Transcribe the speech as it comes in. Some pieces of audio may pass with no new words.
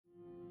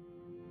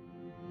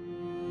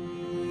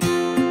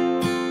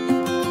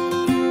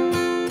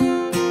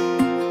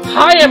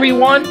Hi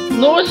everyone,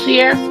 Lewis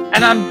here,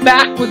 and I'm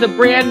back with a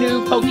brand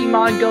new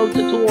Pokemon Go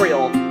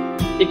tutorial.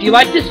 If you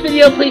like this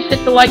video, please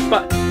hit the like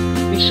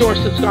button. Be sure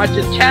to subscribe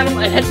to the channel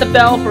and hit the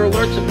bell for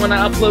alerts of when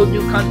I upload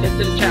new content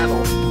to the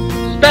channel,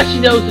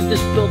 especially those with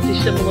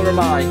disabilities similar to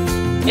mine.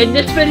 In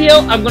this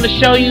video, I'm going to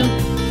show you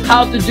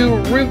how to do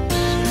routes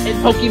in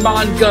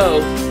Pokemon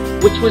Go,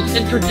 which was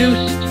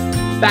introduced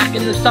back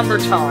in the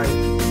summertime.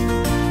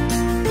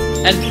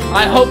 And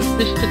I hope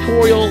this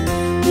tutorial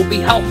will be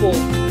helpful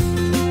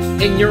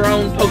in your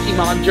own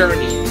Pokemon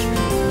journey.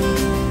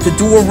 To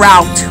do a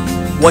route,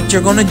 what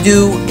you're going to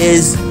do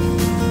is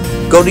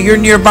go to your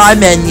nearby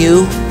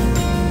menu,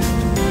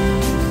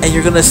 and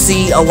you're going to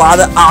see a lot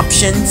of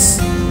options.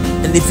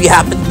 And if you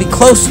happen to be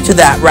close to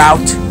that route,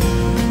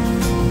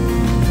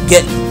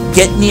 get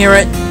near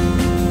it,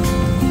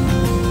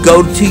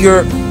 go to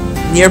your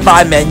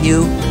nearby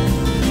menu,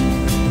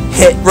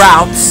 hit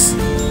routes,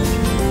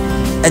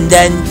 and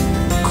then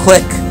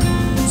click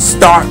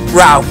start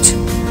route.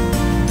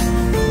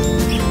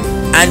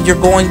 And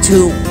you're going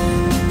to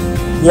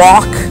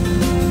walk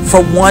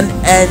from one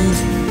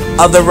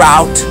end of the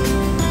route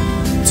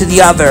to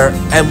the other,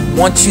 and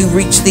once you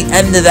reach the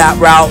end of that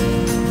route,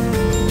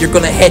 you're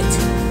going to hit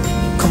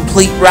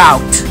complete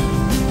route.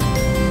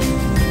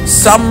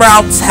 Some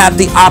routes have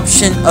the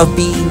option of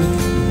being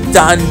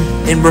done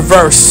in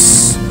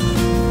reverse,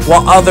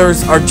 while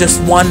others are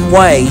just one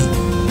way.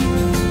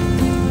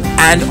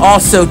 And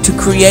also, to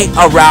create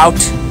a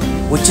route,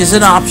 which is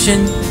an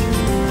option,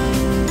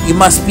 you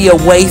must be a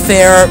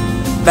Wayfarer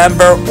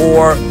member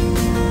or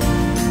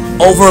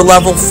over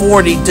level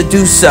 40 to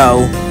do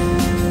so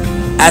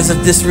as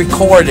of this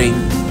recording.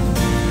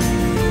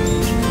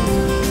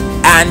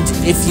 And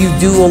if you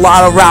do a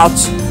lot of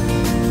routes,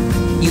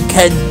 you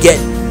can get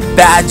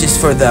badges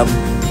for them.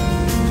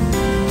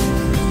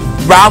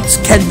 Routes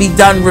can be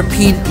done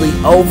repeatedly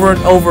over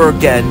and over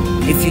again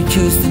if you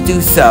choose to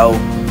do so.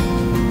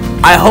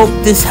 I hope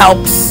this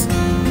helps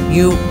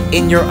you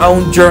in your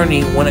own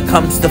journey when it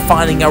comes to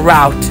finding a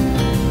route.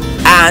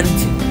 And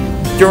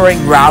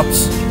during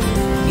routes,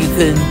 you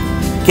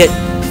can get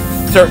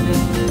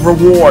certain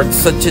rewards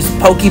such as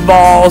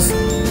Pokeballs,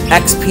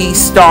 XP,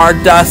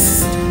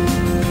 Stardust,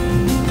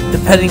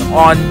 depending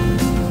on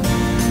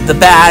the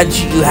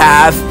badge you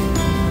have.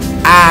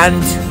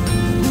 And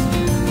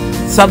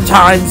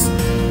sometimes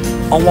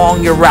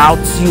along your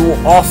routes, you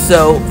will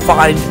also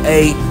find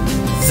a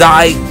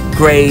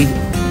Zygrade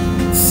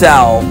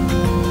cell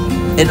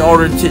in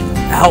order to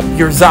help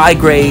your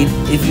Zygrade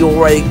if you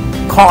already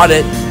caught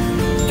it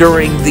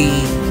during the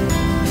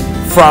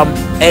from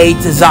A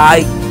to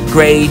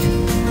Zygrade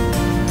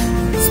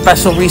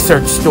special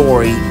research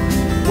story,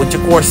 which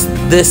of course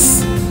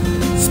this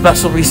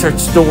special research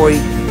story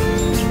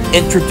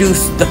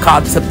introduced the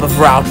concept of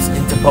routes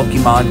into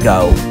Pokemon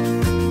Go.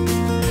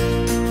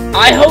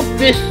 I hope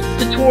this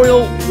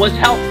tutorial was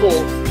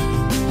helpful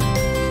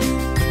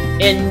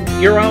in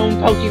your own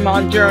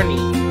Pokemon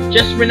journey.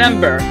 Just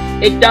remember,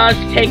 it does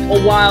take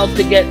a while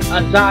to get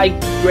a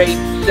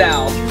Zygrade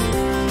cell.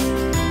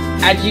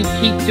 As you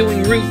keep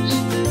doing routes,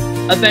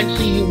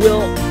 eventually you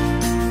will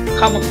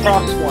come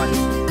across one.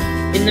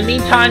 In the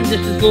meantime,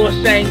 this is Lewis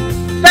saying,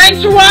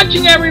 thanks for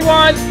watching,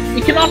 everyone!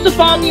 You can also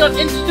follow me on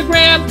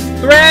Instagram,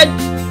 Threads,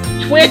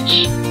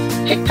 Twitch,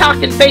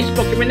 TikTok, and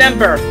Facebook. And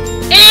remember,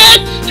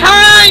 it's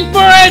time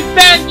for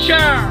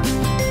adventure!